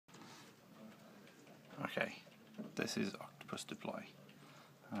Okay, this is Octopus Deploy.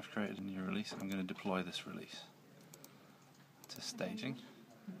 I've created a new release. I'm going to deploy this release to staging.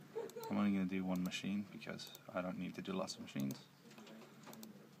 I'm only going to do one machine because I don't need to do lots of machines.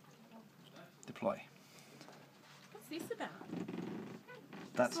 Deploy. What's this about?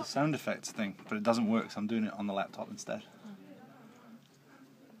 That's a sound effects thing, but it doesn't work, so I'm doing it on the laptop instead.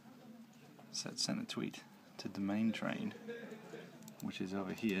 Set center tweet to domain train, which is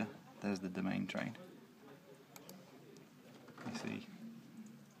over here. There's the domain train. You see,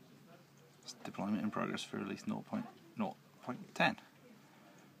 it's deployment in progress for release 0.10.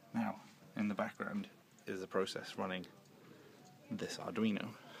 Now, in the background is the process running this Arduino.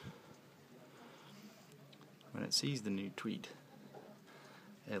 When it sees the new tweet,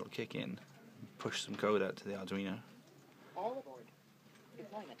 it'll kick in, push some code out to the Arduino. All aboard.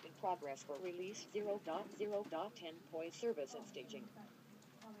 Deployment in progress for release 0.0.10 service and staging.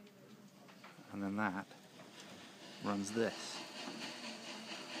 And then that runs this.